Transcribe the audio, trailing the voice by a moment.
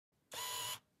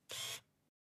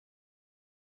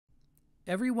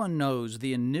Everyone knows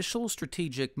the initial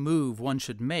strategic move one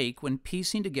should make when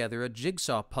piecing together a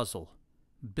jigsaw puzzle.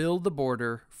 Build the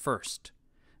border first.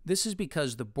 This is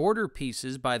because the border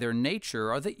pieces, by their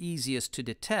nature, are the easiest to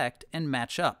detect and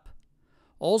match up.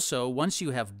 Also, once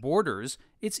you have borders,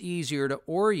 it's easier to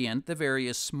orient the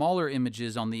various smaller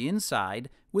images on the inside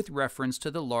with reference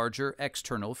to the larger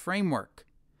external framework.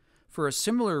 For a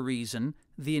similar reason,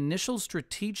 the initial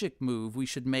strategic move we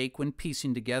should make when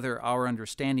piecing together our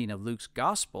understanding of Luke's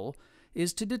Gospel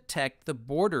is to detect the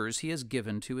borders he has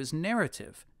given to his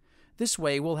narrative. This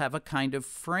way we'll have a kind of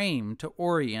frame to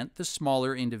orient the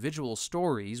smaller individual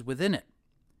stories within it.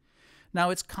 Now,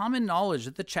 it's common knowledge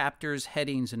that the chapters,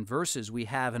 headings, and verses we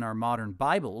have in our modern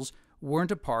Bibles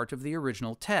weren't a part of the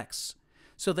original texts,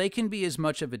 so they can be as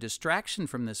much of a distraction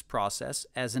from this process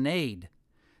as an aid.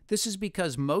 This is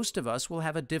because most of us will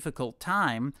have a difficult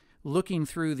time looking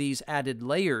through these added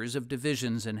layers of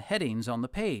divisions and headings on the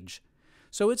page.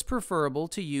 So it's preferable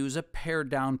to use a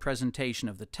pared-down presentation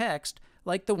of the text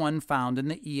like the one found in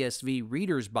the ESV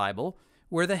Reader's Bible,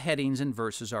 where the headings and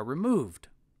verses are removed.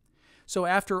 So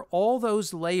after all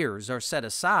those layers are set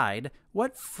aside,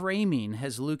 what framing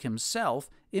has Luke himself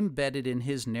embedded in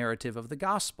his narrative of the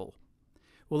Gospel?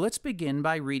 Well, let's begin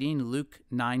by reading Luke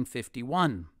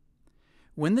 9:51.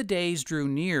 When the days drew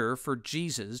near for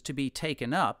Jesus to be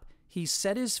taken up, he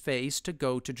set his face to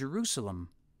go to Jerusalem.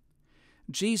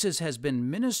 Jesus has been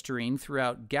ministering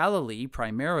throughout Galilee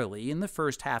primarily in the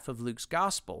first half of Luke's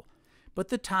Gospel, but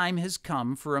the time has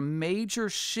come for a major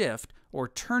shift or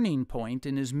turning point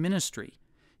in his ministry.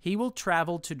 He will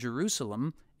travel to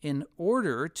Jerusalem in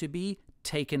order to be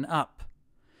taken up.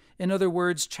 In other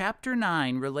words, chapter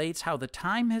 9 relates how the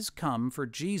time has come for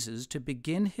Jesus to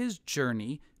begin his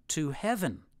journey to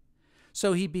heaven.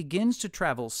 So he begins to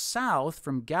travel south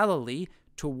from Galilee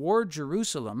toward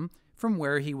Jerusalem, from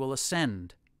where he will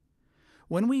ascend.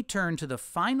 When we turn to the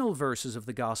final verses of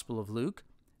the Gospel of Luke,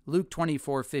 Luke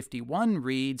 24:51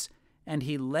 reads, "And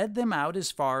he led them out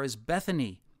as far as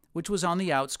Bethany," which was on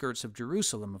the outskirts of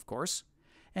Jerusalem, of course,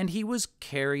 "and he was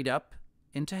carried up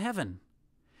into heaven."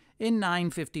 In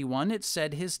 9:51 it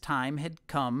said his time had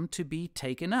come to be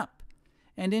taken up,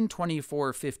 and in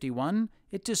 24:51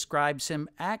 it describes him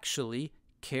actually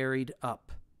carried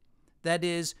up. That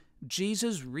is,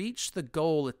 Jesus reached the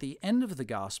goal at the end of the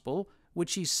Gospel,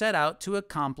 which he set out to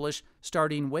accomplish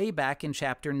starting way back in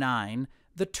chapter 9,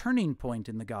 the turning point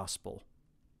in the Gospel.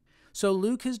 So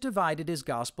Luke has divided his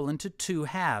Gospel into two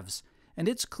halves, and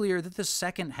it's clear that the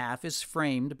second half is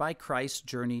framed by Christ's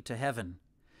journey to heaven.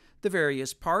 The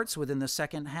various parts within the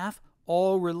second half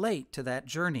all relate to that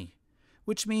journey,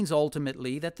 which means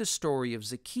ultimately that the story of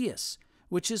Zacchaeus,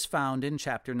 which is found in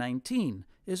chapter 19,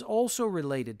 is also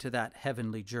related to that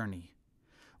heavenly journey.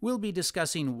 We'll be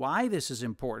discussing why this is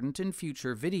important in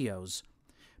future videos.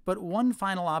 But one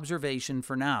final observation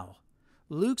for now.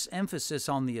 Luke's emphasis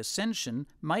on the ascension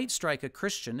might strike a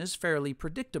Christian as fairly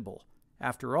predictable.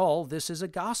 After all, this is a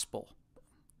gospel.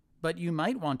 But you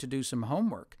might want to do some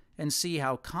homework and see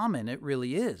how common it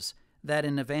really is that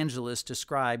an evangelist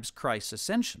describes Christ's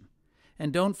ascension.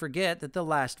 And don't forget that the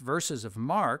last verses of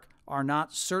Mark are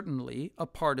not certainly a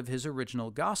part of his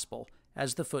original gospel,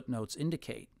 as the footnotes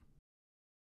indicate.